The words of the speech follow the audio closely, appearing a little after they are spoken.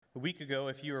A week ago,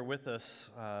 if you were with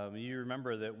us, you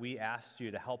remember that we asked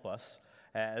you to help us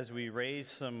as we raise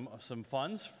some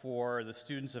funds for the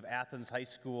students of Athens High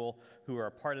School who are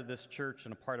a part of this church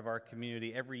and a part of our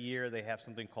community. Every year they have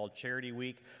something called Charity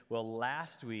Week. Well,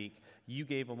 last week you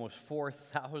gave almost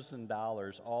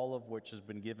 $4,000, all of which has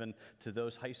been given to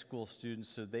those high school students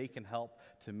so they can help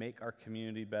to make our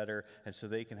community better and so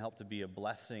they can help to be a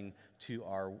blessing to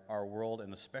our world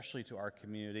and especially to our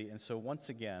community. And so once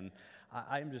again,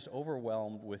 I am just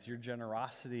overwhelmed with your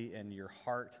generosity and your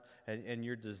heart and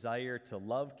your desire to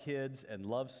love kids and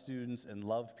love students and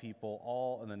love people,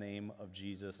 all in the name of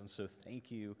Jesus. And so thank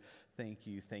you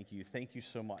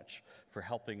so much for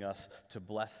helping us to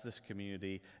bless this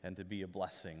community and to be a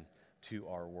blessing to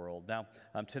our world. Now,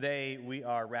 today we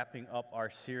are wrapping up our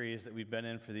series that we've been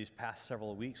in for these past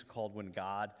several weeks called When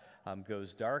God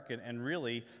Goes Dark. And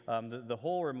really, the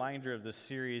whole reminder of this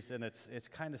series, and it's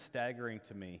kind of staggering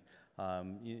to me.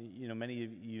 Many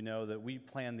of you know that we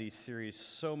plan these series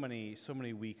so many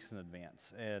weeks in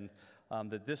advance, and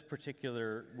that this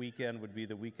particular weekend would be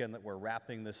the weekend that we're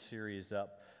wrapping this series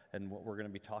up, and what we're going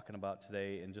to be talking about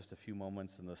today in just a few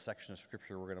moments in the section of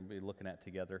Scripture we're going to be looking at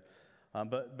together.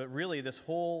 But really, this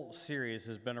whole series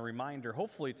has been a reminder,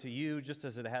 hopefully to you, just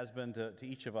as it has been to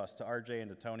each of us, to RJ and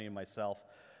to Tony and myself.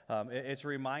 It's a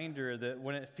reminder that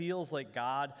when it feels like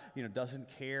God, doesn't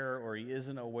care, or He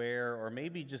isn't aware, or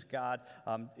maybe just God,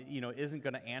 isn't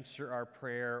going to answer our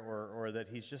prayer, or that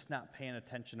He's just not paying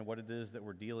attention to what it is that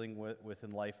we're dealing with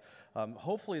in life.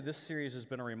 Hopefully, this series has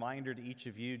been a reminder to each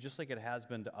of you, just like it has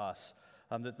been to us,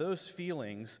 that those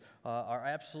feelings are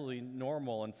absolutely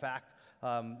normal. In fact,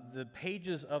 the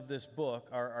pages of this book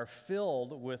are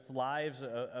filled with lives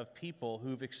of people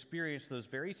who've experienced those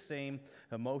very same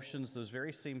emotions, those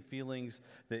very same feelings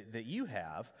that you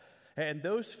have. And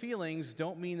those feelings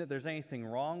don't mean that there's anything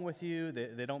wrong with you.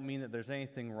 They don't mean that there's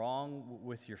anything wrong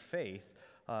with your faith.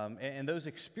 And those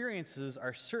experiences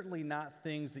are certainly not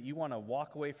things that you want to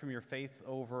walk away from your faith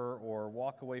over or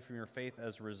walk away from your faith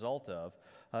as a result of.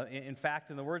 In fact,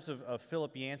 in the words of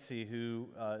Philip Yancey, who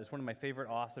is one of my favorite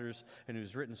authors and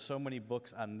who's written so many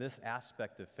books on this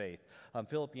aspect of faith,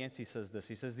 Philip Yancey says this.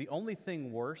 He says, "The only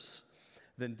thing worse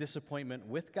than disappointment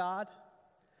with God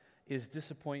is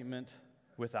disappointment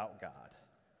without God."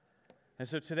 And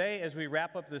so today, as we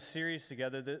wrap up this series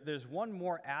together, there's one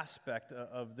more aspect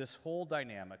of this whole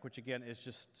dynamic, which again is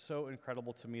just so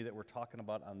incredible to me that we're talking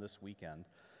about on this weekend.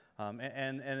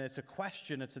 And it's a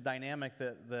question, it's a dynamic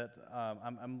that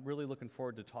I'm really looking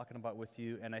forward to talking about with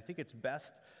you. And I think it's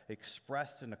best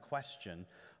expressed in a question.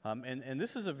 And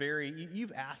this is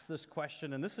you've asked this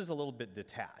question, and this is a little bit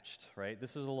detached, right?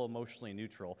 This is a little emotionally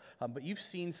neutral. But you've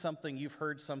seen something, you've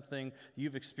heard something,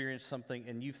 you've experienced something,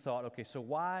 and you've thought, okay, so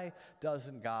why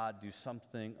doesn't God do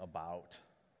something about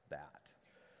that?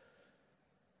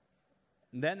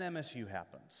 And then MSU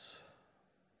happens.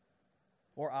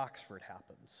 Or Oxford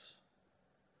happens,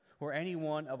 or any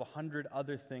one of 100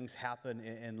 other things happen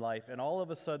in life, and all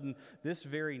of a sudden, this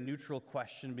very neutral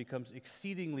question becomes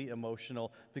exceedingly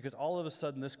emotional, because all of a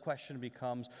sudden, this question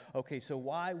becomes, okay, so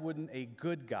why wouldn't a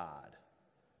good God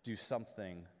do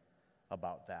something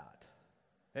about that?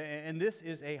 And this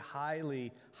is a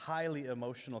highly, highly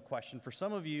emotional question. For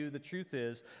some of you, the truth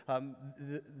is,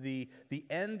 the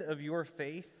end of your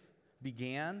faith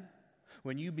began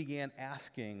when you began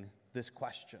asking this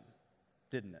question,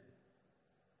 didn't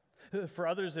it? For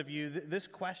others of you, this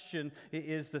question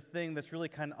is the thing that's really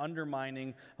kind of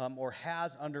undermining or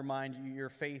has undermined your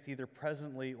faith either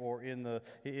presently or in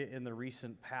the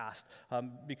recent past.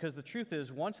 Because the truth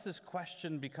is, once this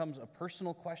question becomes a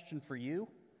personal question for you,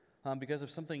 because of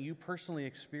something you personally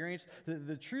experienced,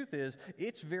 the truth is,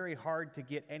 it's very hard to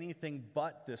get anything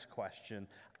but this question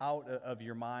out of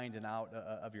your mind and out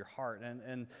of your heart.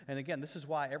 And again, this is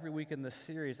why every week in this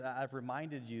series, I've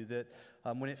reminded you that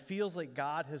when it feels like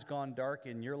God has gone dark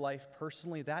in your life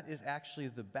personally, that is actually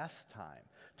the best time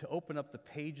to open up the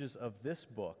pages of this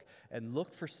book and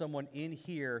look for someone in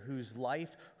here whose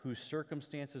life, whose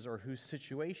circumstances, or whose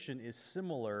situation is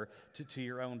similar to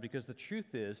your own. Because the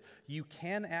truth is, you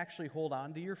can actually hold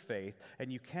on to your faith,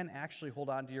 and you can actually hold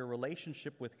on to your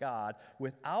relationship with God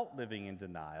without living in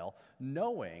denial,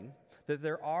 knowing that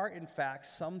there are, in fact,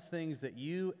 some things that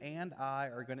you and I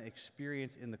are going to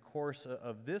experience in the course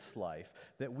of this life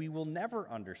that we will never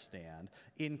understand,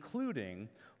 including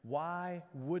why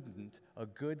wouldn't a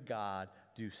good God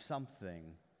do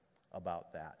something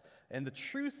about that? And the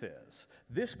truth is,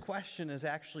 this question is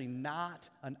actually not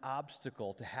an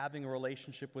obstacle to having a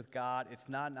relationship with God. It's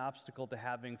not an obstacle to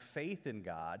having faith in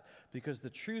God, because the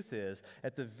truth is,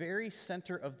 at the very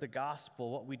center of the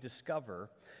gospel, what we discover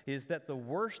is that the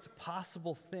worst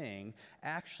possible thing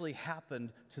actually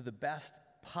happened to the best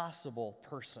possible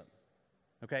person.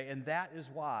 Okay, and that's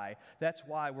why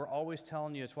we're always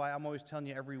telling you, it's why I'm always telling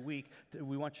you every week,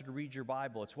 we want you to read your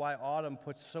Bible. It's why Autumn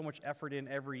puts so much effort in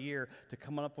every year to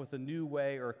come up with a new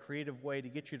way or a creative way to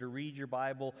get you to read your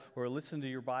Bible or listen to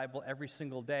your Bible every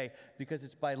single day, because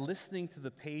it's by listening to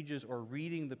the pages or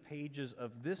reading the pages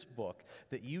of this book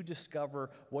that you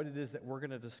discover what it is that we're going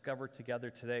to discover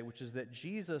together today, which is that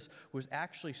Jesus was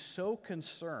actually so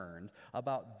concerned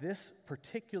about this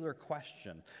particular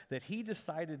question that he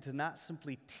decided to not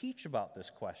simply teach about this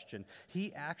question.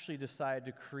 He actually decided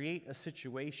to create a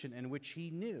situation in which he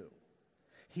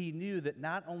knew that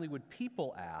not only would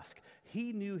people ask,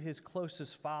 he knew his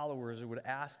closest followers would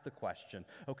ask the question,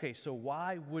 okay, so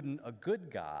why wouldn't a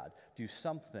good God do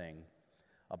something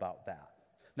about that?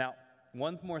 Now,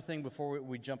 one more thing before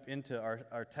we jump into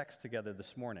our text together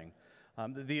this morning.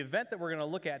 The event that we're going to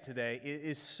look at today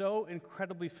is so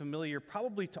incredibly familiar,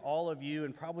 probably to all of you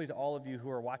and probably to all of you who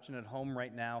are watching at home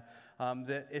right now,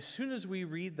 that as soon as we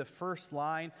read the first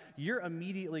line, you're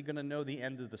immediately going to know the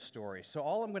end of the story. So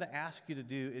all I'm going to ask you to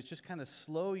do is just kind of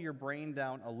slow your brain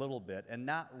down a little bit and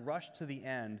not rush to the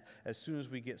end as soon as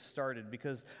we get started,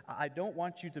 because I don't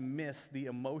want you to miss the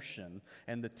emotion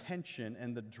and the tension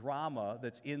and the drama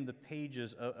that's in the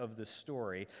pages of this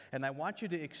story. And I want you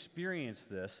to experience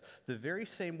this the very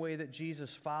same way that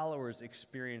Jesus' followers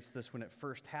experienced this when it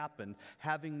first happened,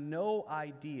 having no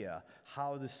idea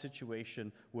how the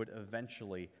situation would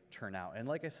eventually turn out. And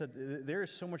like I said, there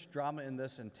is so much drama in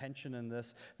this and tension in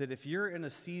this that if you're in a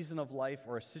season of life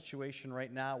or a situation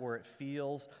right now where it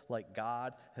feels like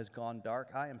God has gone dark,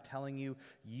 I am telling you,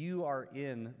 you are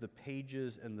in the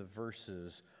pages and the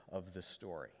verses of this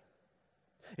story.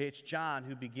 It's John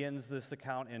who begins this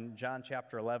account in John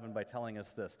chapter 11 by telling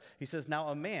us this. He says, "Now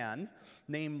a man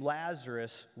named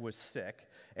Lazarus was sick,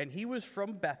 and he was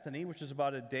from Bethany, which is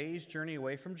about a day's journey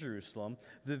away from Jerusalem,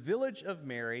 the village of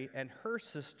Mary and her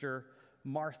sister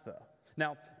Martha."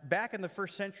 Now, back in the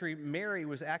first century, Mary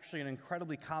was actually an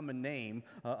incredibly common name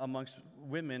amongst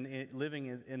women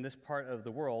living in this part of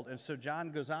the world. And so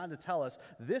John goes on to tell us,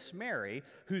 this Mary,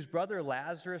 whose brother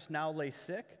Lazarus now lay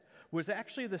sick, was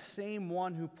actually the same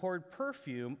one who poured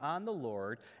perfume on the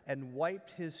Lord and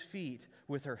wiped his feet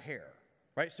with her hair.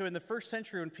 Right? So in the first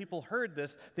century, when people heard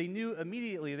this, they knew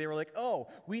immediately, they were like, oh,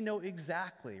 we know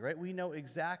exactly, right? We know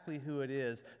exactly who it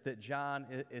is that John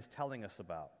is telling us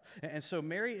about. And so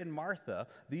Mary and Martha,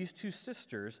 these two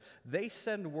sisters, they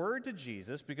send word to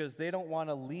Jesus because they don't want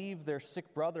to leave their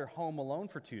sick brother home alone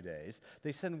for 2 days.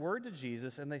 They send word to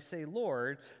Jesus and they say,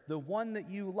 Lord, the one that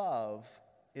you love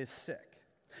is sick.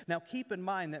 Now, keep in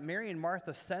mind that Mary and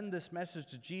Martha send this message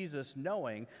to Jesus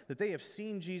knowing that they have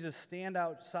seen Jesus stand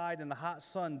outside in the hot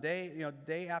sun day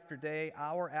after day,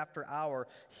 hour after hour,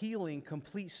 healing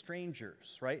complete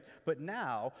strangers, right? But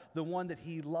now, the one that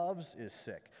he loves is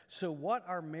sick. So what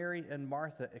are Mary and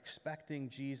Martha expecting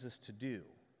Jesus to do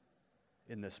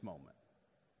in this moment?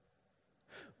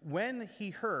 When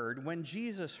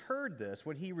Jesus heard this,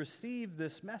 when he received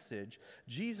this message,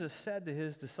 Jesus said to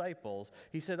his disciples,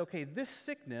 he said, okay, this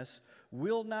sickness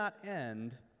will not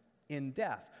end in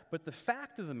death. But the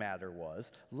fact of the matter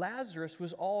was, Lazarus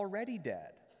was already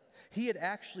dead. He had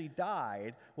actually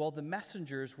died while the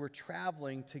messengers were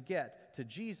traveling to get to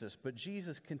Jesus. But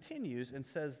Jesus continues and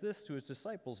says this to his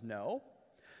disciples, no,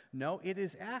 it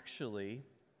is actually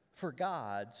for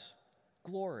God's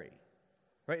glory.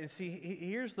 Right, and see,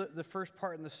 here's the first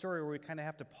part in the story where we kind of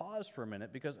have to pause for a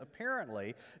minute, because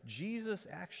apparently Jesus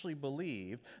actually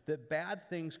believed that bad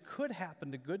things could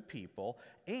happen to good people,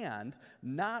 and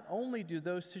not only do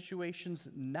those situations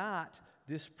not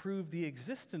disprove the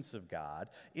existence of God,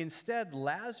 instead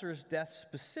Lazarus' death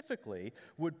specifically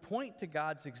would point to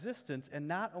God's existence, and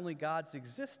not only God's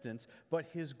existence, but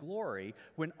his glory,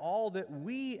 when all that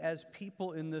we as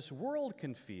people in this world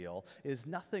can feel is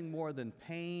nothing more than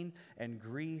pain and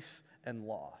grief and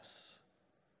loss.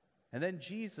 And then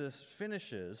Jesus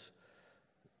finishes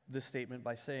this statement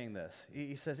by saying this.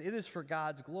 He says, it is for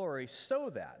God's glory so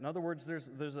that, in other words,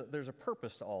 there's a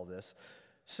purpose to all this,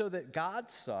 so that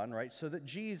God's Son, right, so that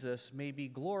Jesus may be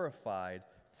glorified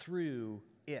through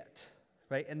it,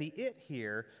 right? And the it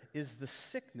here is the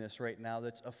sickness right now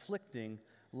that's afflicting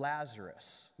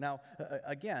Lazarus. Now,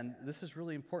 again, this is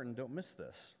really important. Don't miss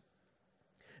this.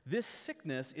 This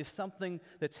sickness is something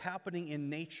that's happening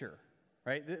in nature.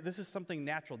 right? This is something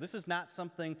natural. This is not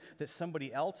something that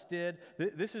somebody else did.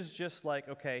 This is just like,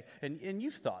 okay, and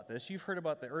you've thought this. You've heard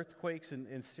about the earthquakes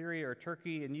in Syria or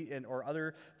Turkey or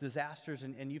other disasters,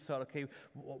 and you've thought, okay,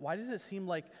 why does it seem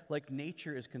like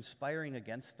nature is conspiring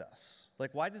against us?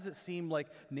 Like, why does it seem like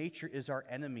nature is our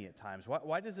enemy at times?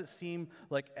 Why does it seem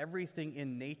like everything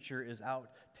in nature is out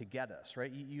to get us,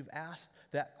 right? You've asked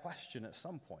that question at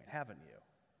some point, haven't you?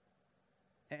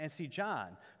 And see,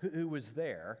 John, who was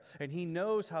there, and he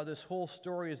knows how this whole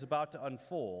story is about to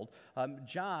unfold,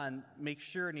 John makes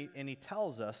sure and he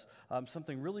tells us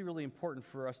something really, really important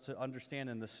for us to understand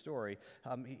in this story.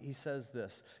 He says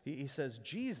this. He says,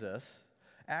 Jesus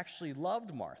actually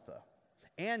loved Martha,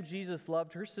 and Jesus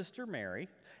loved her sister Mary,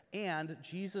 and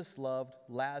Jesus loved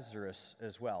Lazarus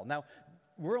as well. Now,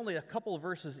 we're only a couple of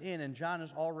verses in, and John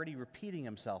is already repeating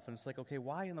himself. And it's like, okay,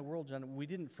 why in the world, John? We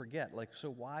didn't forget. Like,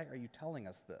 so why are you telling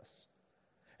us this?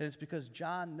 And it's because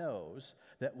John knows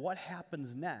that what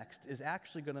happens next is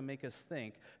actually going to make us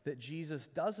think that Jesus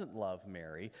doesn't love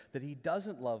Mary, that he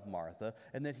doesn't love Martha,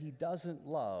 and that he doesn't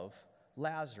love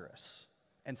Lazarus.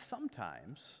 And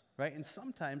sometimes, right, and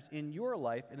sometimes in your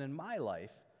life and in my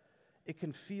life, it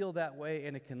can feel that way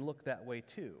and it can look that way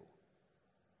too.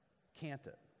 Can't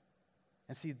it?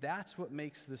 And see, that's what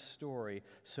makes this story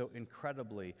so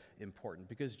incredibly important,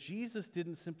 because Jesus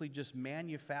didn't simply just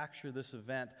manufacture this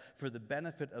event for the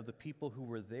benefit of the people who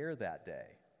were there that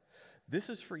day. This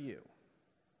is for you,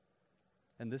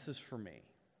 and this is for me,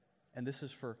 and this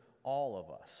is for all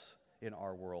of us in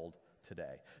our world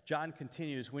today. John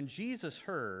continues, when Jesus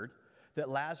heard that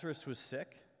Lazarus was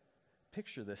sick,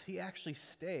 picture this, he actually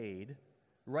stayed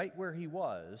right where he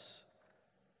was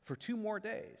for 2 more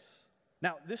days.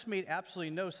 Now, this made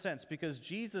absolutely no sense because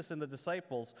Jesus and the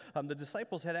disciples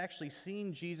had actually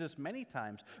seen Jesus many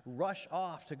times rush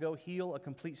off to go heal a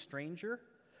complete stranger,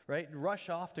 right? Rush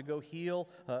off to go heal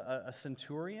a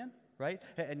centurion, right?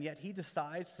 And yet he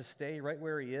decides to stay right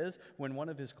where he is when one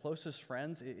of his closest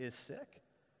friends is sick.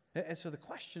 And so the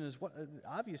question is,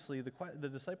 obviously the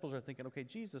disciples are thinking, okay,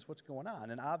 Jesus, what's going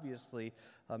on? And obviously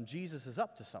Jesus is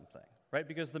up to something, right?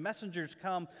 Because the messengers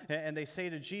come and they say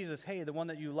to Jesus, hey, the one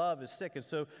that you love is sick. And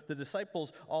so the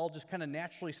disciples all just kind of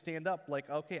naturally stand up like,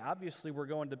 okay, obviously we're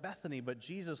going to Bethany. But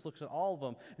Jesus looks at all of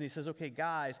them and he says, okay,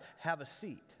 guys, have a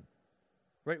seat,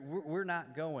 right? We're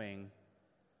not going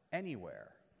anywhere.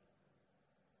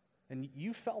 And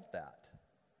you felt that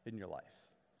in your life,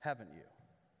 haven't you?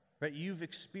 Right? You've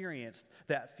experienced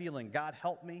that feeling. God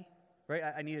help me. Right?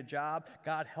 I need a job.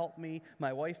 God help me.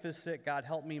 My wife is sick. God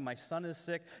help me. My son is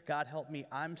sick. God help me.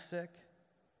 I'm sick.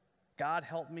 God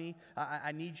help me.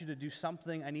 I need you to do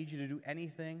something. I need you to do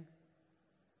anything.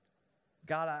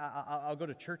 God, I'll go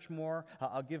to church more.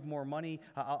 I'll give more money.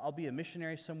 I'll be a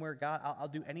missionary somewhere. God, I'll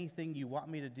do anything you want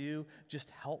me to do. Just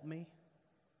help me.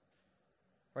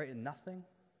 Right? And nothing.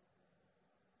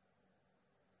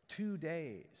 2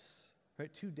 days.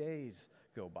 Right? 2 days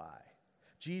go by.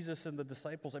 Jesus and the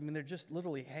disciples, they're just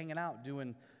literally hanging out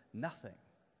doing nothing.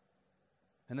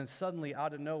 And then suddenly,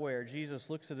 out of nowhere, Jesus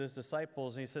looks at his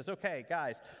disciples and he says, okay,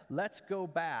 guys, let's go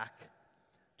back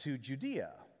to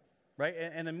Judea. Right?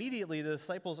 And immediately the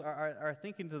disciples are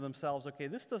thinking to themselves, okay,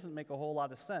 this doesn't make a whole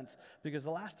lot of sense because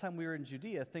the last time we were in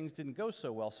Judea, things didn't go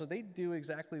so well. So they do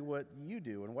exactly what you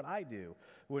do and what I do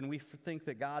when we think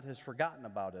that God has forgotten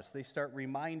about us. They start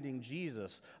reminding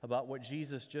Jesus about what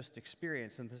Jesus just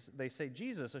experienced. And they say,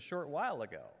 Jesus, a short while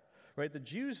ago, right? The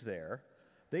Jews there,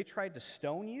 they tried to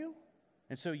stone you.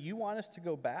 And so you want us to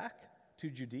go back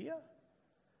to Judea?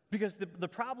 Because the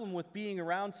problem with being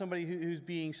around somebody who's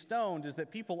being stoned is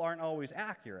that people aren't always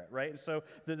accurate, right? And so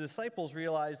the disciples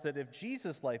realize that if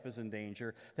Jesus' life is in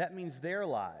danger, that means their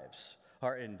lives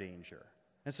are in danger.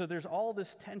 And so there's all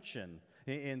this tension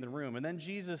in the room. And then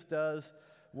Jesus does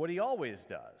what he always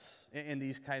does in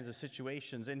these kinds of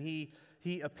situations. And he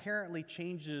apparently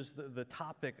changes the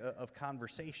topic of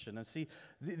conversation. And see,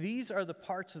 these are the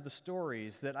parts of the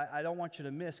stories that I don't want you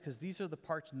to miss because these are the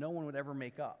parts no one would ever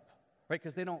make up. Right,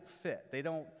 because they don't fit. They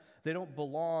don't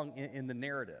belong in the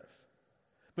narrative.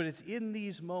 But it's in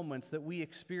these moments that we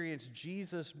experience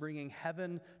Jesus bringing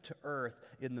heaven to earth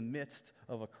in the midst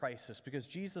of a crisis. Because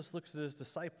Jesus looks at his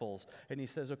disciples and he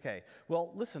says, okay,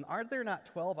 well, listen, are there not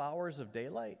 12 hours of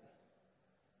daylight?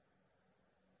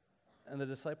 And the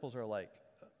disciples are like,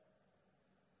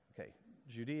 okay,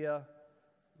 Judea,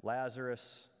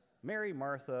 Lazarus, Mary,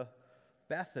 Martha,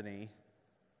 Bethany,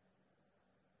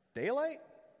 daylight?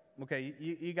 Okay,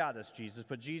 you got us, Jesus.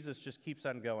 But Jesus just keeps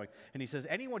on going. And he says,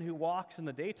 anyone who walks in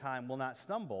the daytime will not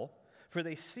stumble, for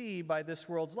they see by this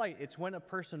world's light. It's when a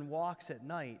person walks at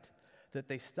night that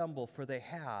they stumble, for they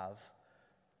have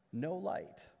no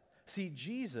light. See,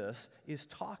 Jesus is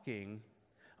talking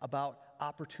about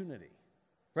opportunity.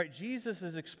 Right? Jesus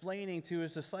is explaining to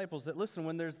his disciples that, listen,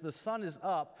 when the sun is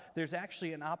up, there's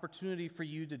actually an opportunity for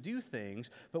you to do things,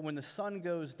 but when the sun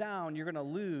goes down, you're going to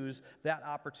lose that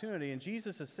opportunity. And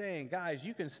Jesus is saying, guys,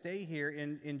 you can stay here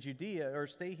in Judea or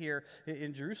stay here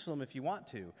in Jerusalem if you want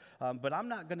to, but I'm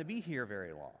not going to be here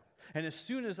very long. And as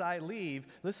soon as I leave,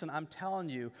 listen, I'm telling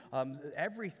you,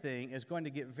 everything is going to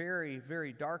get very,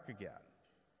 very dark again.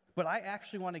 But I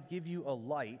actually want to give you a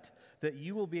light that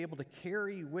you will be able to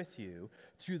carry with you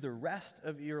through the rest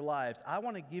of your lives. I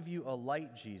want to give you a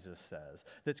light, Jesus says,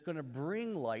 that's going to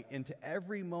bring light into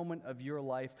every moment of your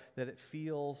life that it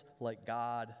feels like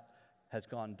God has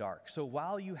gone dark. So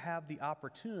while you have the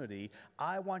opportunity,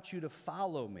 I want you to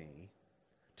follow me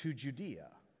to Judea.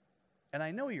 And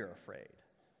I know you're afraid.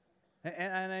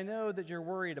 And I know that you're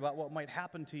worried about what might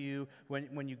happen to you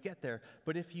when you get there.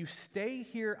 But if you stay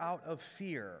here out of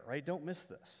fear, right, don't miss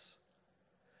this.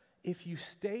 If you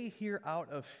stay here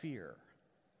out of fear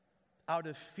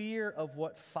of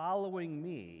what following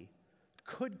me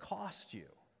could cost you,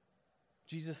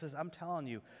 Jesus says, I'm telling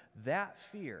you, that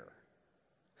fear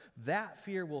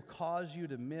will cause you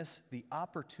to miss the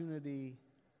opportunity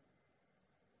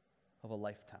of a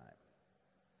lifetime.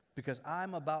 Because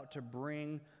I'm about to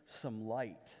bring some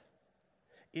light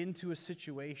into a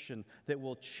situation that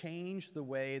will change the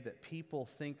way that people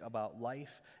think about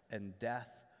life and death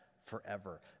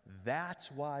forever.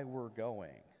 That's why we're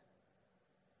going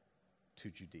to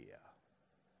Judea.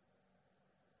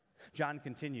 John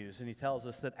continues, and he tells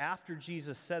us that after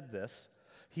Jesus said this,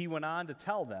 he went on to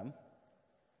tell them,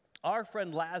 our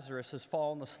friend Lazarus has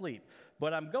fallen asleep,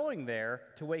 but I'm going there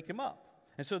to wake him up.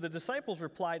 And so the disciples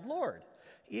replied, Lord,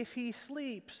 if he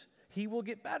sleeps, he will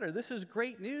get better. This is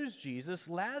great news, Jesus.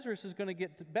 Lazarus is going to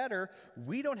get better.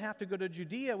 We don't have to go to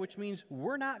Judea, which means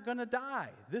we're not going to die.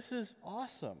 This is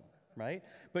awesome, right?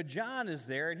 But John is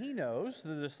there, and he knows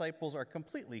the disciples are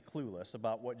completely clueless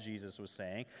about what Jesus was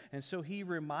saying. And so he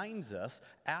reminds us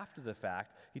after the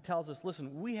fact, he tells us,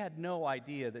 listen, we had no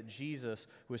idea that Jesus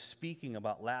was speaking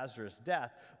about Lazarus'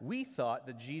 death. We thought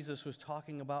that Jesus was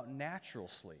talking about natural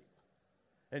sleep.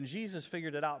 And Jesus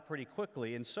figured it out pretty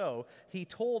quickly, and so he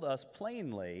told us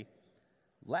plainly,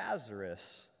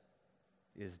 Lazarus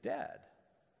is dead.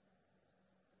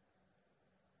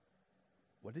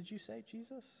 What did you say,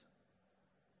 Jesus?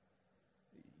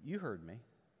 You heard me.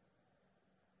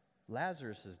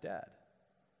 Lazarus is dead.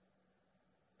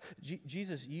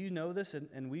 Jesus, you know this,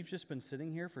 and we've just been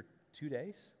sitting here for 2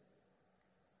 days?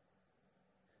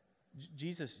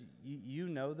 Jesus, you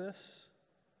know this?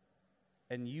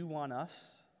 And you want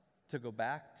us to go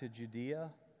back to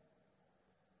Judea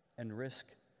and risk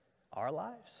our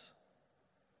lives?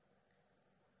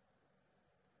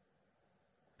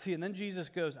 See, and then Jesus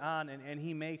goes on and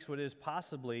he makes what is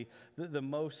possibly the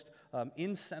most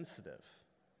insensitive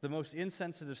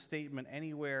statement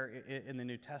anywhere in the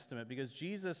New Testament, because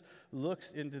Jesus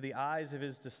looks into the eyes of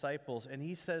his disciples and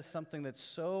he says something that's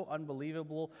so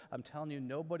unbelievable. I'm telling you,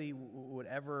 nobody would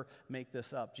ever make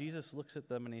this up. Jesus looks at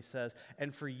them and he says,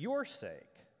 and for your sake,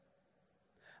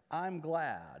 I'm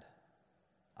glad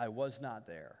I was not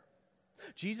there.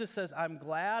 Jesus says, I'm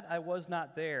glad I was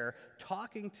not there,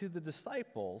 talking to the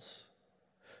disciples,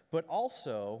 but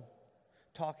also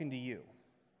talking to you,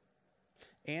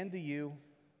 and to you,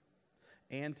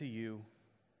 and to you,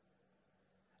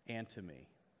 and to me.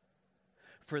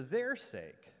 For their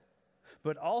sake,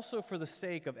 but also for the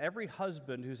sake of every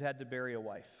husband who's had to bury a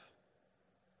wife,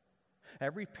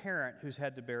 every parent who's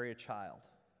had to bury a child,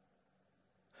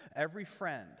 every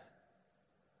friend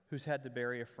who's had to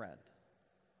bury a friend,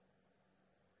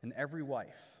 and every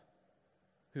wife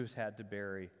who's had to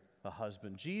bury a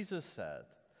husband. Jesus said,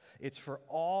 it's for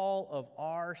all of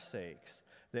our sakes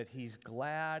that he's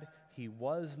glad he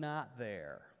was not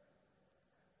there,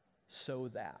 so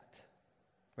that,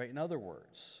 right? In other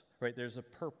words, right, there's a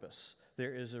purpose,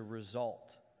 there is a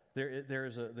result.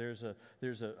 There's a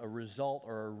result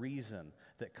or a reason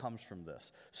that comes from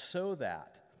this, so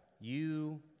that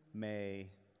you may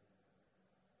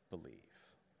believe.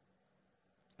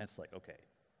 And it's like, okay,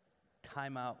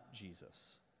 time out,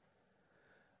 Jesus.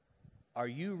 Are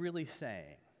you really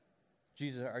saying,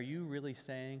 Jesus, are you really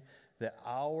saying that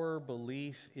our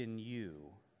belief in you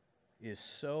is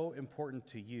so important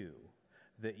to you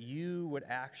that you would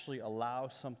actually allow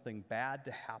something bad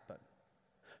to happen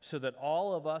so that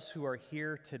all of us who are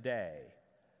here today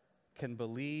can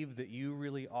believe that you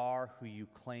really are who you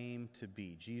claim to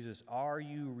be? Jesus, are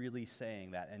you really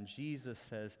saying that? And Jesus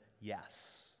says,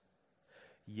 yes.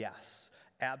 Yes,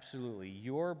 absolutely.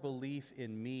 Your belief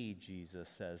in me, Jesus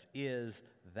says, is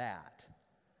that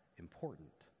important.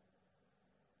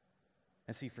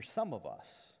 And see, for some of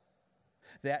us,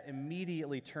 that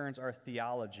immediately turns our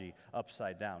theology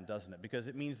upside down, doesn't it? Because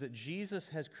it means that Jesus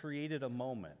has created a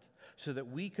moment so that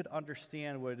we could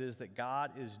understand what it is that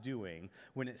God is doing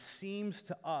when it seems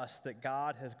to us that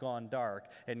God has gone dark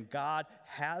and God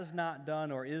has not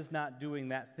done or is not doing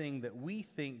that thing that we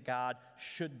think God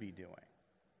should be doing.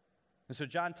 And so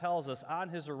John tells us on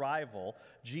his arrival,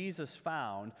 Jesus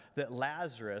found that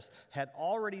Lazarus had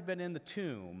already been in the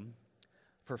tomb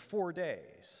for 4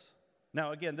 days.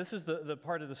 Now, again, this is the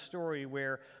part of the story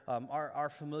where our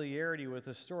familiarity with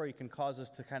the story can cause us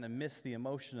to kind of miss the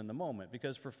emotion in the moment.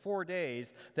 Because for 4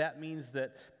 days, that means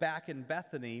that back in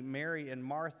Bethany, Mary and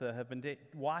Martha have been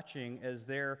watching as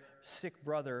their sick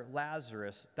brother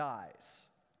Lazarus dies.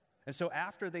 And so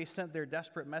after they sent their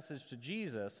desperate message to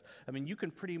Jesus, I mean, you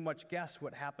can pretty much guess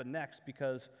what happened next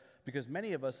because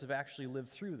many of us have actually lived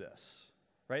through this.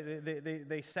 Right?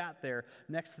 They sat there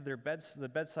next to the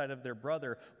bedside of their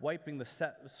brother, wiping the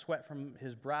sweat from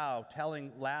his brow,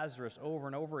 telling Lazarus over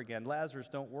and over again, Lazarus,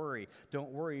 don't worry,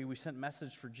 we sent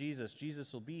message for Jesus.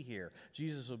 Jesus will be here.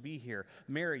 Jesus will be here.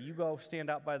 Mary, you go stand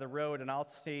out by the road, and I'll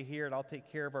stay here, and I'll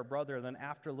take care of our brother, and then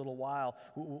after a little while,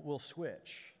 we'll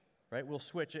switch. Right? We'll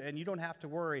switch, and you don't have to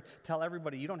worry. Tell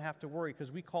everybody, you don't have to worry,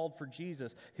 because we called for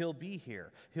Jesus. He'll be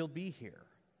here. He'll be here.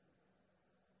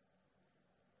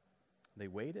 They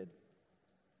waited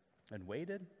and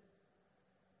waited.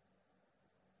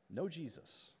 No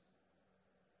Jesus.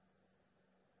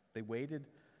 They waited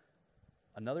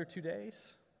another 2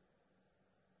 days.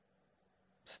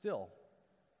 Still,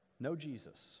 no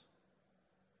Jesus.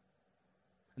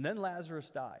 And then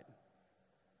Lazarus died.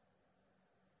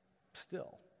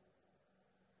 Still,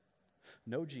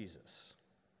 no Jesus.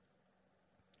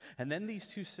 And then these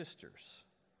two sisters,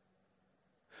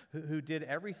 who did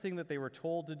everything that they were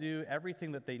told to do,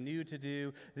 everything that they knew to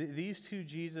do. These two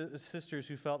sisters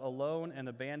who felt alone and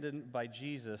abandoned by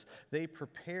Jesus, they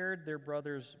prepared their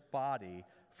brother's body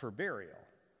for burial,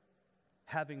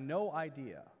 having no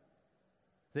idea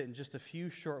that in just a few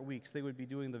short weeks they would be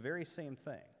doing the very same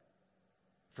thing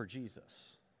for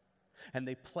Jesus. And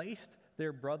they placed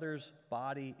their brother's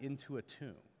body into a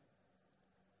tomb,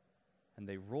 and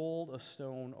they rolled a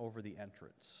stone over the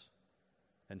entrance,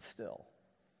 and still,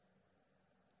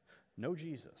 no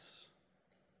Jesus.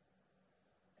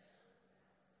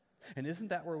 And isn't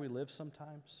that where we live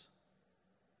sometimes?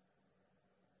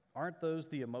 Aren't those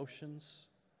the emotions,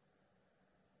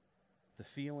 the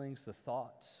feelings, the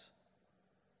thoughts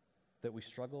that we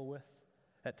struggle with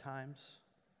at times?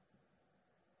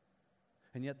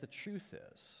 And yet the truth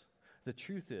is,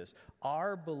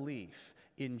 our belief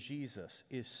in Jesus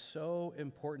is so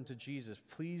important to Jesus.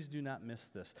 Please do not miss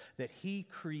this, that he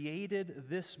created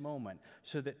this moment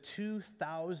so that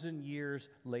 2,000 years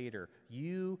later,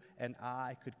 you and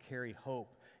I could carry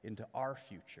hope into our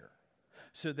future.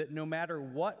 So that no matter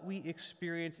what we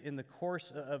experience in the course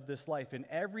of this life, in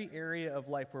every area of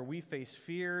life where we face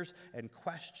fears and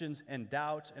questions and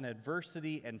doubts and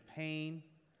adversity and pain,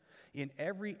 in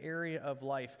every area of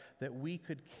life that we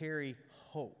could carry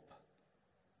hope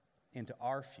into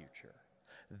our future.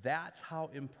 That's how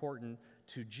important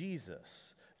to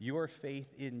Jesus, your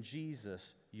faith in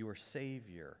Jesus, your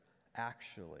Savior,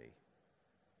 actually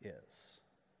is.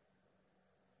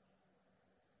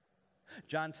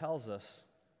 John tells us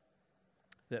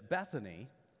that Bethany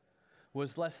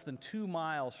was less than 2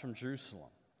 miles from Jerusalem,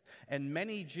 and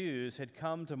many Jews had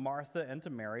come to Martha and to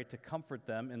Mary to comfort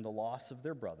them in the loss of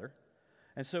their brother.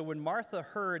 And so when Martha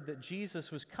heard that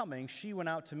Jesus was coming, she went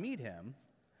out to meet him,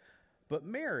 but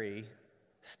Mary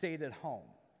stayed at home.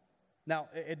 Now,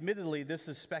 admittedly, this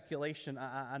is speculation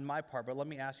on my part, but let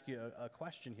me ask you a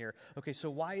question here. Okay, so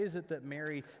why is it that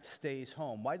Mary stays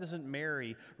home? Why doesn't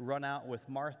Mary run out with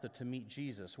Martha to meet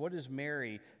Jesus? What is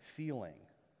Mary feeling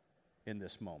in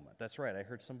this moment? That's right, I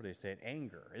heard somebody say it,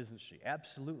 anger, isn't she?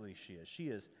 Absolutely she is. She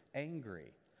is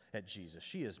angry at Jesus.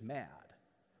 She is mad,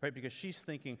 right? Because she's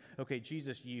thinking, okay,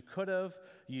 Jesus, you could have,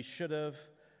 you should have,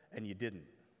 and you didn't,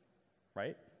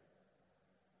 right?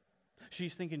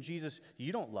 She's thinking, Jesus,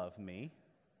 you don't love me.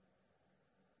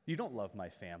 You don't love my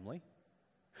family.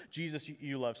 Jesus,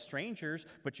 you love strangers,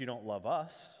 but you don't love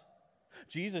us.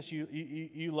 Jesus,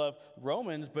 you love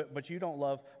Romans, but you don't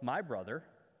love my brother.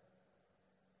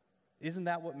 Isn't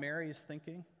that what Mary is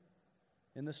thinking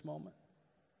in this moment?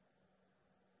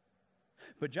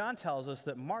 But John tells us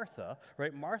that Martha,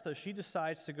 right, Martha, she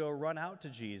decides to go run out to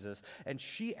Jesus, and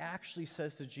she actually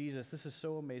says to Jesus, this is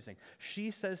so amazing,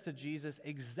 she says to Jesus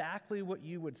exactly what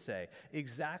you would say,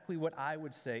 exactly what I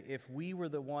would say if we were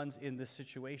the ones in this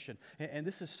situation. And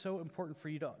this is so important for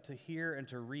you to hear and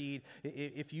to read.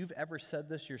 If you've ever said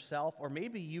this yourself, or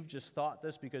maybe you've just thought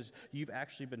this because you've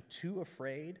actually been too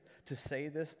afraid to say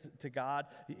this to God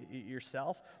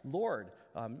yourself. Lord,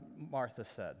 Martha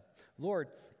said, Lord,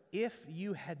 if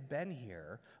you had been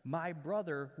here, my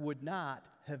brother would not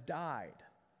have died.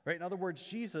 Right? In other words,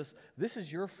 Jesus, this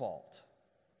is your fault.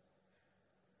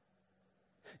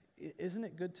 Isn't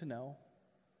it good to know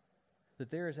that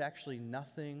there is actually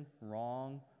nothing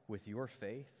wrong with your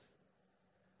faith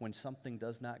when something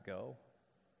does not go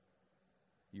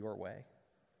your way?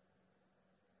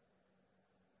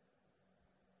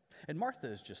 And Martha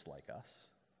is just like us.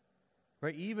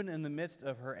 Right? Even in the midst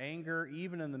of her anger,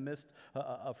 even in the midst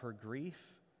of her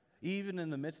grief, even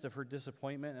in the midst of her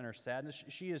disappointment and her sadness,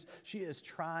 she is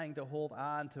trying to hold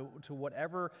on to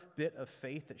whatever bit of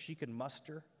faith that she can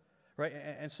muster. Right?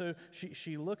 And so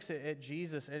she looks at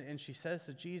Jesus and she says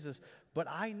to Jesus, but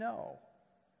I know,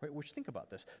 right? Which, think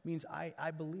about this, means I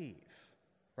believe,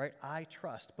 right? I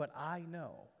trust, but I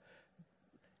know.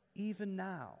 Even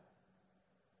now,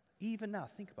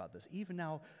 think about this, even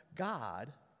now,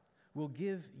 God will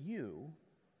give you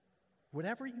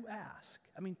whatever you ask.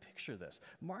 I mean, picture this.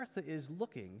 Martha is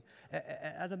looking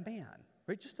at a man,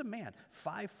 right? Just a man,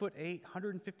 5'8",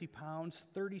 150 pounds,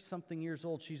 30-something years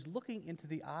old. She's looking into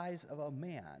the eyes of a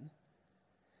man,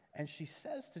 and she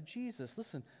says to Jesus,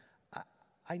 listen,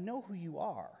 I know who you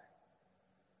are.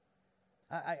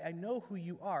 I know who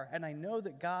you are, and I know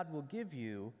that God will give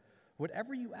you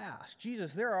whatever you ask.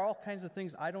 Jesus, there are all kinds of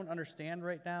things I don't understand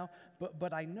right now,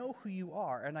 but I know who you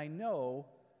are, and I know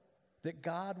that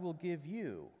God will give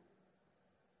you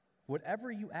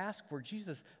whatever you ask for.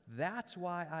 Jesus, that's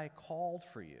why I called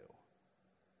for you.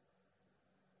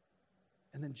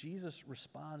 And then Jesus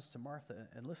responds to Martha,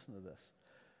 and listen to this.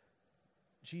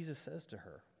 Jesus says to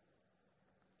her,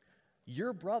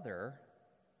 your brother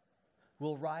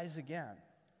will rise again.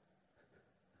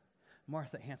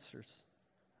 Martha answers,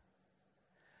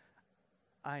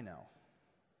 I know.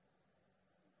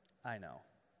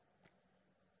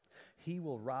 He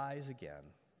will rise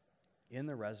again in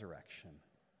the resurrection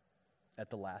at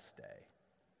the last day.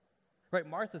 Right,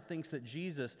 Martha thinks that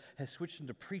Jesus has switched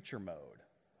into preacher mode,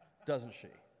 doesn't she?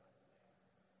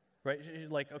 Right,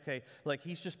 like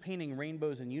he's just painting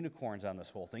rainbows and unicorns on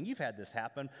this whole thing. You've had this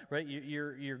happen, right?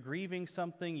 You're grieving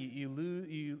something, you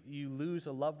lose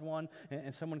a loved one,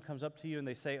 and someone comes up to you and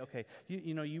they say, okay,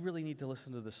 you really need to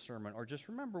listen to this sermon, or just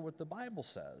remember what the Bible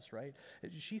says, right?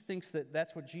 She thinks that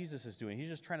that's what Jesus is doing. He's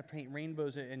just trying to paint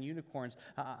rainbows and unicorns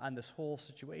on this whole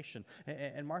situation.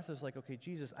 And Martha's like, okay,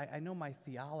 Jesus, I know my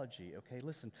theology, okay,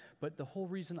 listen, but the whole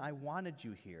reason I wanted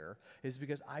you here is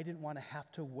because I didn't want to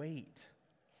have to wait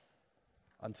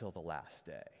until the last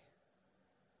day.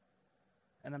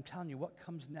 And I'm telling you, what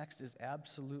comes next is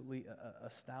absolutely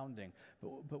astounding.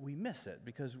 But we miss it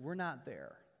because we're not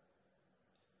there.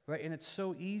 Right? And it's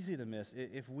so easy to miss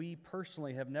if we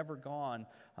personally have never gone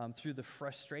through the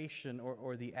frustration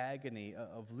or the agony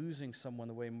of losing someone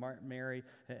the way Mary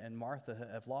and Martha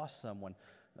have lost someone.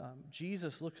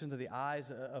 Jesus looks into the eyes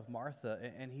of Martha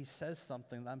and he says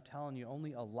something that I'm telling you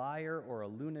only a liar or a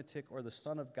lunatic or the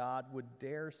Son of God would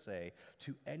dare say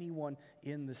to anyone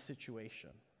in this situation.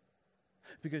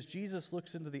 Because Jesus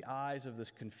looks into the eyes of this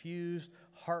confused,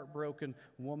 heartbroken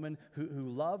woman who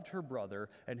loved her brother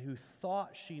and who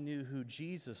thought she knew who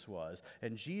Jesus was.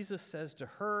 And Jesus says to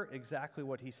her exactly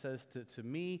what he says to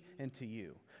me and to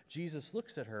you. Jesus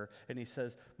looks at her and he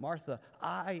says, Martha,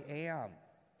 I am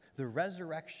the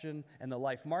resurrection and the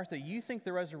life. Martha, you think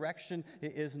the resurrection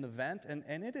is an event,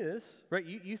 and it is, right?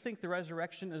 You think the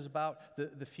resurrection is about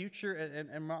the future,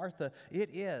 and Martha, it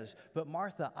is. But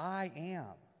Martha, I am.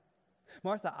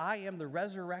 Martha, I am the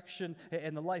resurrection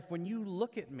and the life. When you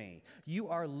look at me, you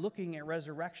are looking at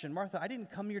resurrection. Martha, I didn't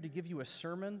come here to give you a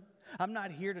sermon. I'm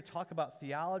not here to talk about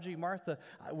theology. Martha,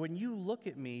 when you look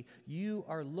at me, you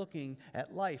are looking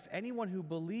at life. Anyone who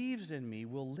believes in me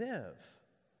will live,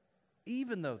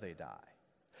 even though they die.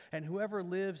 And whoever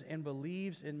lives and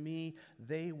believes in me,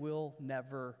 they will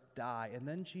never die. And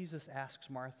then Jesus asks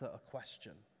Martha a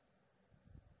question.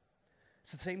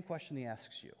 It's the same question he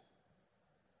asks you.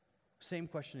 Same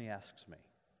question he asks me.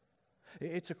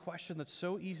 It's a question that's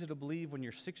so easy to believe when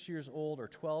you're 6 years old or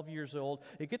 12 years old.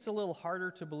 It gets a little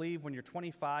harder to believe when you're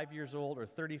 25 years old or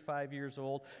 35 years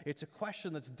old. It's a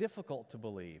question that's difficult to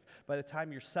believe by the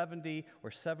time you're 70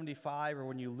 or 75, or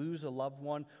when you lose a loved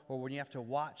one, or when you have to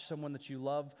watch someone that you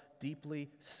love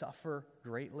deeply suffer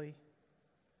greatly.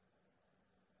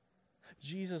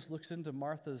 Jesus looks into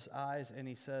Martha's eyes and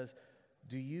he says,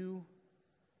 "Do you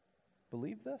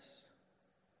believe this?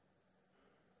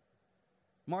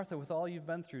 Martha, with all you've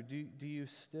been through, do you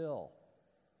still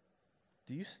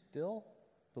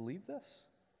believe this?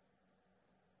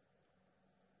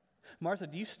 Martha,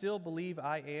 do you still believe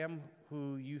I am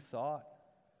who you thought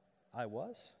I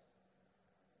was?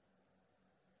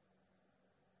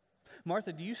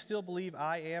 Martha, do you still believe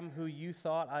I am who you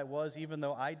thought I was, even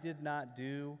though I did not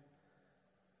do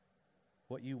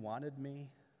what you wanted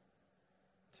me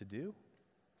to do?"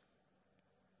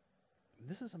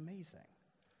 This is amazing.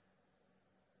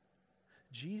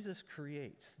 Jesus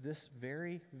creates this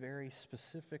very, very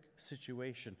specific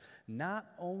situation,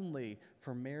 not only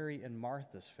for Mary and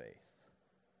Martha's faith,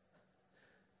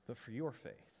 but for your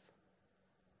faith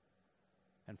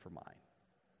and for mine.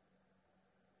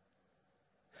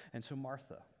 And so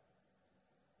Martha,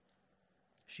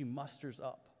 she musters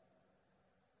up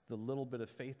the little bit of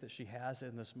faith that she has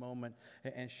in this moment,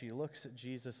 and she looks at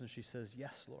Jesus and she says,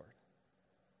 "Yes, Lord.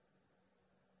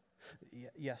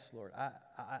 Yes, Lord,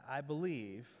 I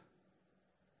believe,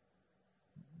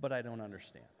 but I don't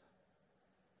understand.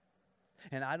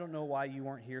 And I don't know why you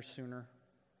weren't here sooner.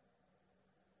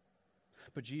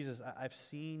 But Jesus, I've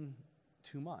seen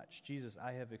too much. Jesus,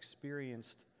 I have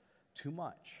experienced too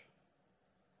much.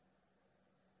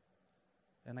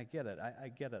 And I get it. I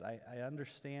get it. I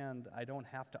understand. I don't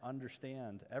have to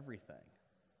understand everything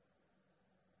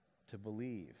to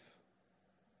believe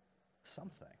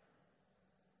something."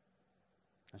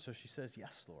 And so she says,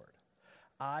 "Yes, Lord.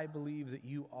 I believe that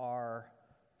you are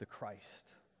the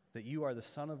Christ, that you are the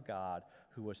Son of God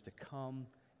who was to come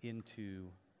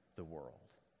into the world."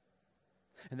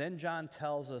 And then John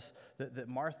tells us that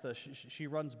Martha, she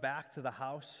runs back to the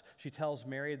house. She tells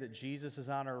Mary that Jesus is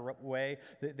on her way.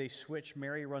 They switch.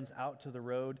 Mary runs out to the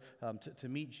road to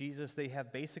meet Jesus. They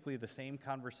have basically the same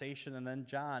conversation. And then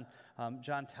John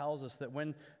tells us that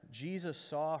when Jesus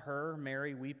saw her,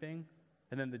 Mary, weeping,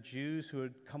 and then the Jews who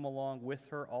had come along with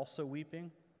her also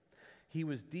weeping, he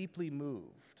was deeply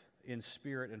moved in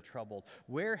spirit and troubled.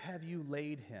 "Where have you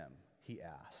laid him?" he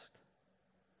asked.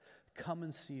 "Come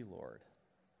and see, Lord,"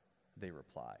 they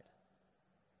replied.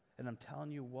 And I'm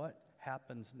telling you what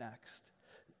happens next.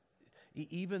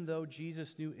 Even though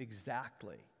Jesus knew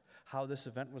exactly how this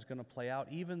event was going to play out,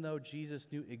 even though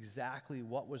Jesus knew exactly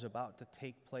what was about to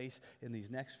take place in these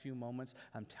next few moments,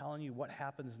 I'm telling you what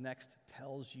happens next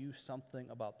tells you something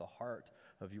about the heart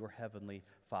of your heavenly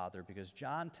Father, because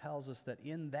John tells us that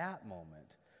in that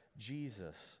moment,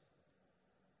 Jesus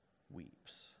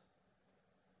weeps.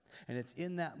 And it's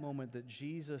in that moment that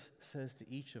Jesus says to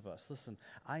each of us, "Listen,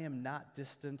 I am not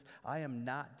distant. I am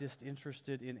not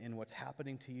disinterested in what's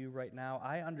happening to you right now.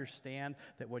 I understand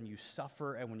that when you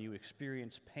suffer and when you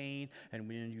experience pain and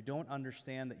when you don't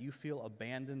understand that you feel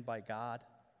abandoned by God."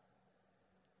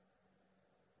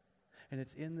 And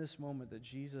it's in this moment that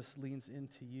Jesus leans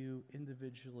into you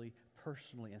individually,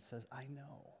 personally, and says, "I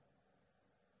know.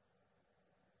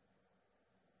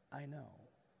 I know."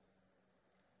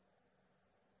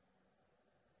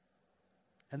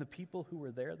 And the people who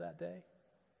were there that day,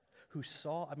 who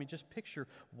saw, just picture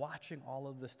watching all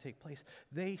of this take place.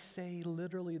 They say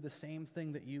literally the same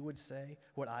thing that you would say,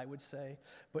 what I would say.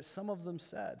 But some of them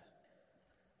said,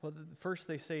 well, first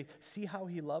they say, "See how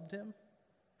he loved him?"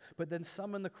 But then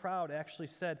some in the crowd actually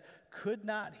said, "Could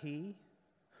not he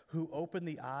who opened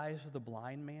the eyes of the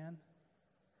blind man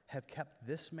have kept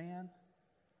this man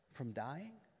from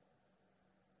dying?"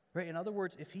 Right? In other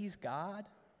words, if he's God,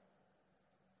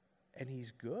 and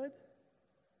he's good,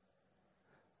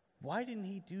 why didn't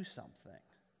he do something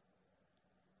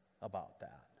about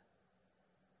that?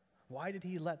 Why did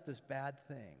he let this bad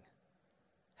thing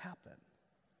happen?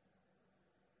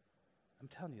 I'm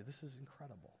telling you, this is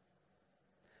incredible.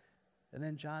 And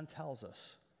then John tells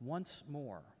us, once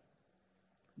more,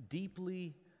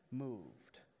 deeply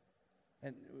moved.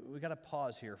 And we got to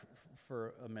pause here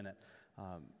for a minute.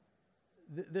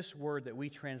 This word that we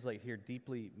translate here,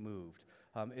 deeply moved,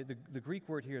 the Greek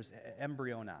word here is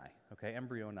embryoni, okay,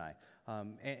 embryoni,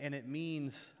 and it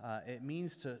means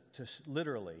to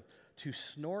literally to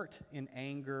snort in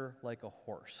anger like a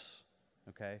horse,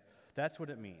 okay. That's what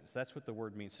it means. That's what the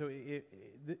word means. So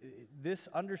this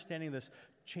understanding this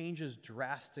changes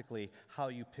drastically how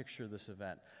you picture this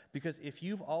event. Because if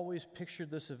you've always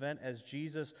pictured this event as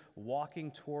Jesus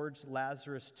walking towards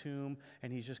Lazarus' tomb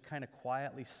and he's just kind of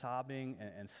quietly sobbing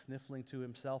and sniffling to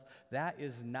himself, that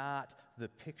is not the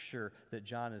picture that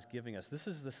John is giving us. This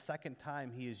is the second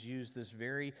time he has used this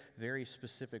very, very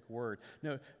specific word.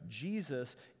 No,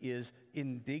 Jesus is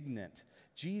indignant.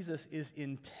 Jesus is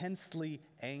intensely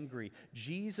angry.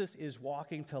 Jesus is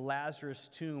walking to Lazarus'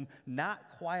 tomb, not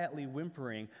quietly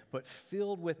whimpering, but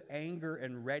filled with anger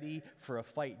and ready for a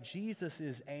fight. Jesus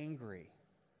is angry.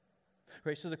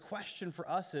 Right? So the question for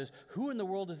us is, who in the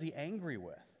world is he angry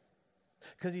with?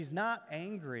 Because he's not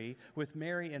angry with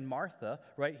Mary and Martha,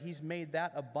 right? He's made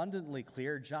that abundantly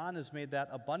clear. John has made that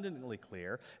abundantly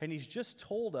clear. And he's just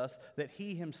told us that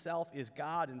he himself is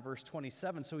God in verse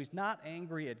 27. So he's not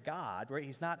angry at God, right?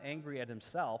 He's not angry at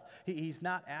himself. He's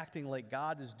not acting like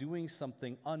God is doing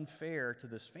something unfair to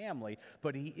this family,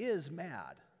 but he is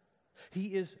mad.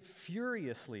 He is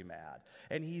furiously mad,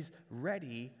 and he's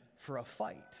ready for a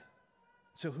fight.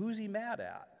 So who's he mad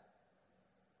at?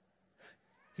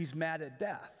 He's mad at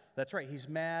death. That's right. He's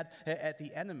mad at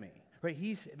the enemy. Right?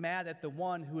 He's mad at the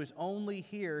one who is only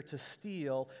here to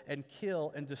steal and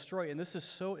kill and destroy. And this is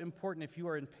so important if you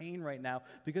are in pain right now,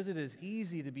 because it is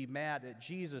easy to be mad at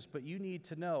Jesus, but you need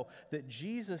to know that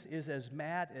Jesus is as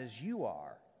mad as you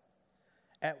are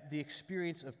at the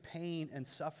experience of pain and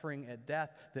suffering at death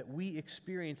that we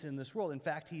experience in this world. In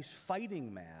fact, he's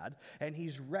fighting mad, and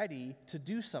he's ready to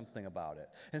do something about it.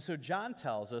 And so John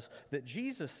tells us that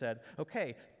Jesus said,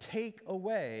 okay, take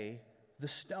away the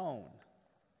stone.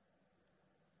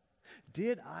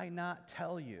 Did I not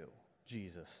tell you,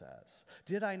 Jesus says,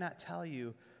 did I not tell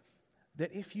you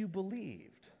that if you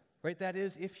believed, right, that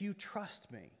is, if you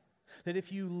trust me, that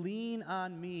if you lean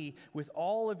on me with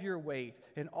all of your weight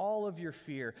and all of your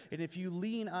fear, and if you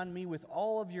lean on me with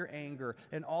all of your anger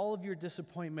and all of your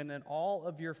disappointment and all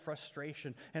of your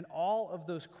frustration and all of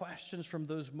those questions from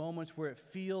those moments where it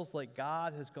feels like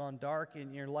God has gone dark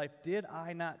in your life, did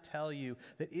I not tell you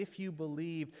that if you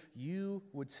believed, you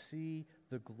would see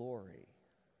the glory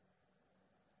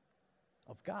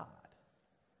of God?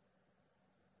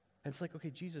 And it's like, okay,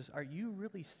 Jesus, are you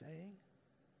really saying?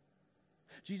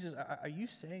 Jesus, are you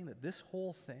saying that this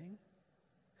whole thing,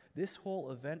 this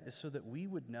whole event is so that we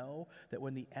would know that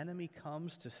when the enemy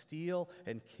comes to steal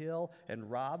and kill and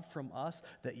rob from us,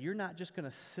 that you're not just going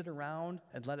to sit around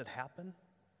and let it happen?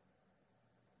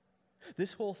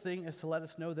 This whole thing is to let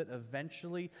us know that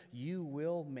eventually you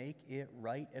will make it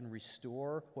right and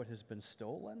restore what has been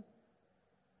stolen?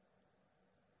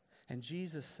 And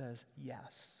Jesus says,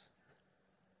 yes.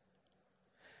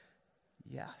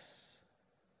 Yes.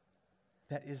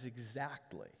 That is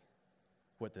exactly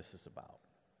what this is about.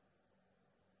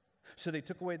 So they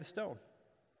took away the stone.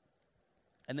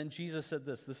 And then Jesus said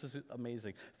this is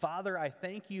amazing. Father, I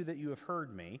thank you that you have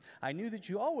heard me. I knew that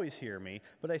you always hear me,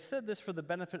 but I said this for the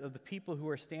benefit of the people who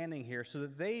are standing here so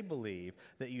that they believe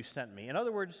that you sent me. In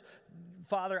other words,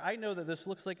 Father, I know that this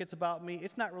looks like it's about me.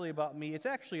 It's not really about me. It's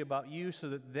actually about you so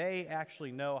that they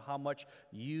actually know how much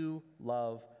you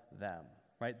love them.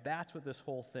 Right? That's what this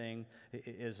whole thing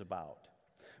is about.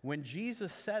 When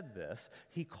Jesus said this,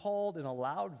 he called in a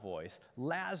loud voice,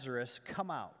 Lazarus,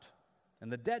 come out.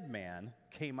 And the dead man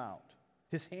came out,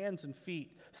 his hands and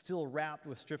feet still wrapped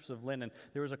with strips of linen.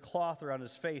 There was a cloth around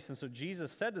his face. And so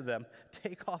Jesus said to them,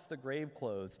 take off the grave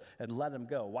clothes and let him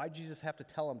go. Why did Jesus have to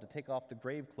tell him to take off the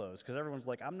grave clothes? Because everyone's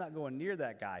like, I'm not going near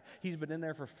that guy. He's been in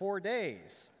there for 4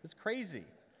 days. It's crazy.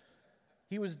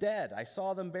 He was dead. I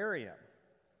saw them bury him.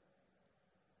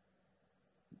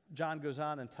 John goes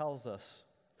on and tells us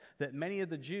that many of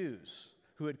the Jews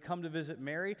who had come to visit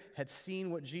Mary had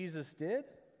seen what Jesus did,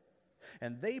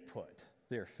 and they put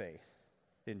their faith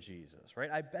in Jesus, right?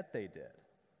 I bet they did.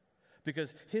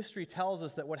 Because history tells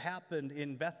us that what happened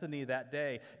in Bethany that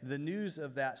day, the news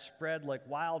of that spread like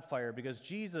wildfire, because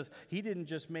Jesus, he didn't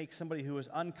just make somebody who was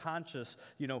unconscious,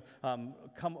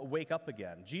 come wake up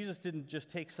again. Jesus didn't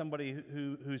just take somebody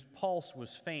whose pulse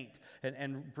was faint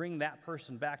and bring that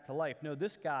person back to life. No,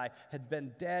 this guy had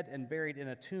been dead and buried in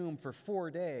a tomb for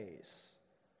 4 days.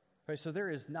 Right? So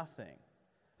there is nothing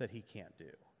that he can't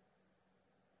do.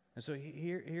 And so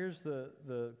here's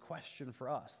the question for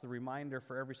us, the reminder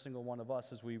for every single one of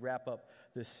us as we wrap up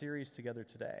this series together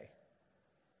today.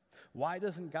 Why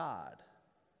doesn't God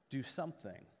do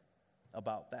something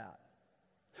about that?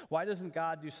 Why doesn't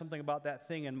God do something about that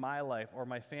thing in my life or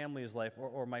my family's life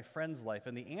or my friend's life?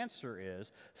 And the answer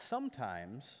is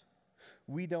sometimes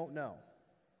we don't know.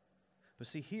 But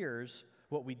see, here's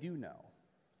what we do know.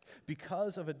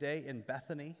 Because of a day in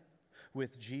Bethany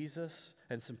with Jesus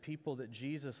and some people that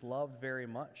Jesus loved very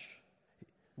much,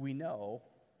 We know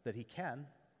that he can.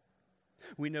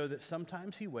 We know that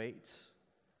sometimes he waits.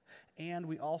 And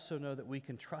we also know that we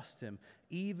can trust him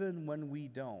even when we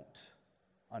don't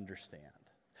understand.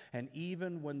 And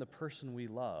even when the person we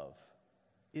love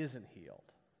isn't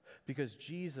healed. Because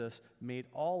Jesus made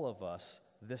all of us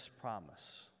this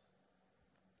promise.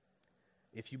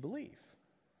 If you believe.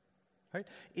 Right?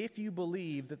 If you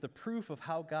believe that the proof of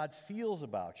how God feels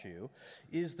about you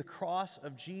is the cross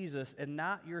of Jesus and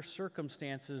not your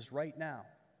circumstances right now.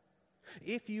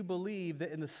 If you believe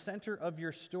that in the center of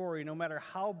your story, no matter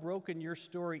how broken your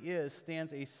story is,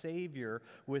 stands a Savior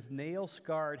with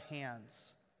nail-scarred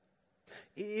hands.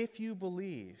 If you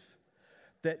believe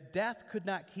that death could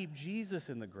not keep Jesus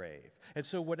in the grave, and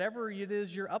so whatever it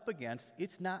is you're up against,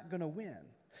 it's not going to win.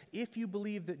 If you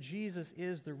believe that Jesus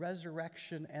is the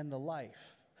resurrection and the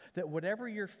life, that whatever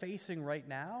you're facing right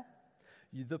now,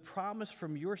 the promise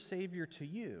from your Savior to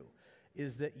you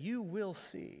is that you will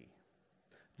see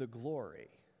the glory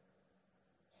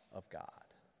of God.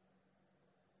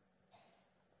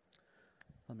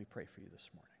 Let me pray for you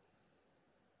this morning.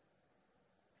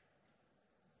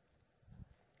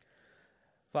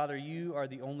 Father, you are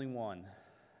the only one.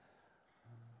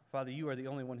 Father, you are the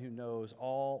only one who knows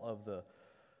all of the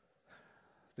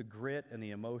grit and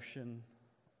the emotion,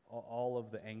 all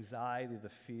of the anxiety, the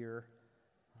fear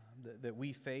that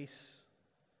we face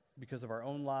because of our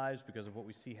own lives, because of what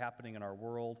we see happening in our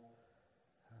world,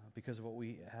 because of what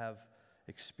we have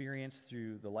experienced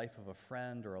through the life of a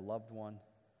friend or a loved one.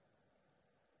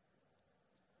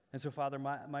 And so, Father,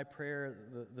 my prayer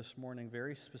this morning,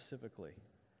 very specifically,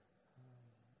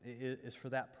 is for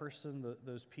that person,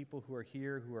 those people who are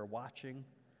here, who are watching.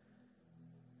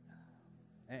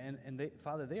 And they,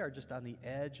 Father, they are just on the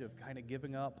edge of kind of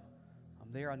giving up.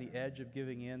 They are on the edge of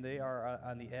giving in. They are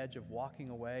on the edge of walking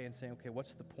away and saying, okay,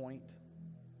 what's the point?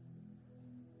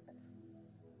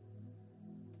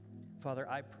 Father,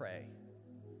 I pray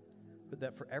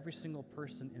that for every single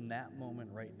person in that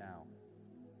moment right now,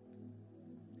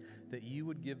 that you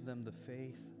would give them the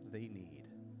faith they need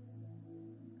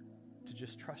to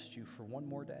just trust you for one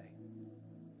more day.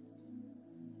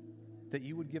 That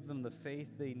you would give them the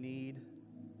faith they need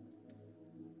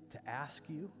to ask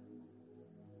you,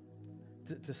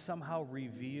 to somehow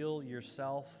reveal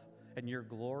yourself and your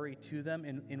glory to them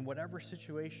in whatever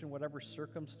situation, whatever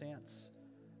circumstance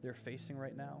they're facing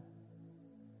right now.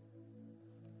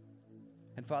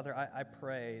 And Father, I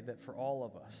pray that for all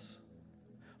of us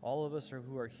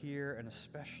who are here, and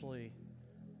especially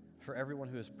for everyone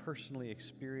who is personally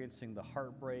experiencing the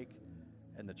heartbreak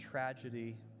and the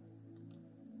tragedy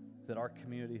that our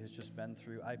community has just been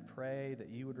through, I pray that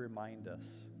you would remind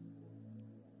us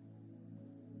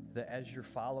that as your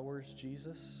followers,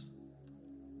 Jesus,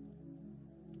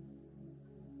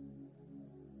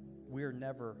 we are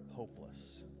never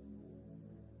hopeless.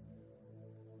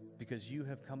 Because you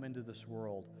have come into this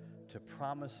world to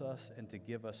promise us and to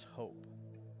give us hope,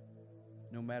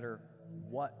 no matter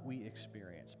what we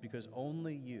experience, because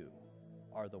only you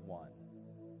are the one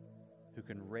who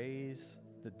can raise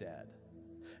the dead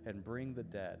and bring the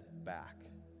dead back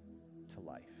to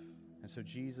life. And so,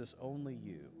 Jesus, only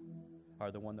you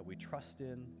are the one that we trust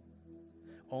in,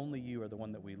 only you are the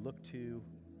one that we look to,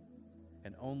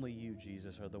 and only you,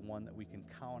 Jesus, are the one that we can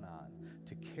count on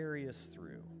to carry us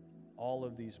through all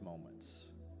of these moments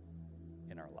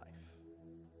in our life.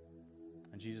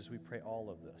 And Jesus, we pray all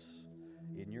of this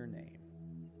in your name.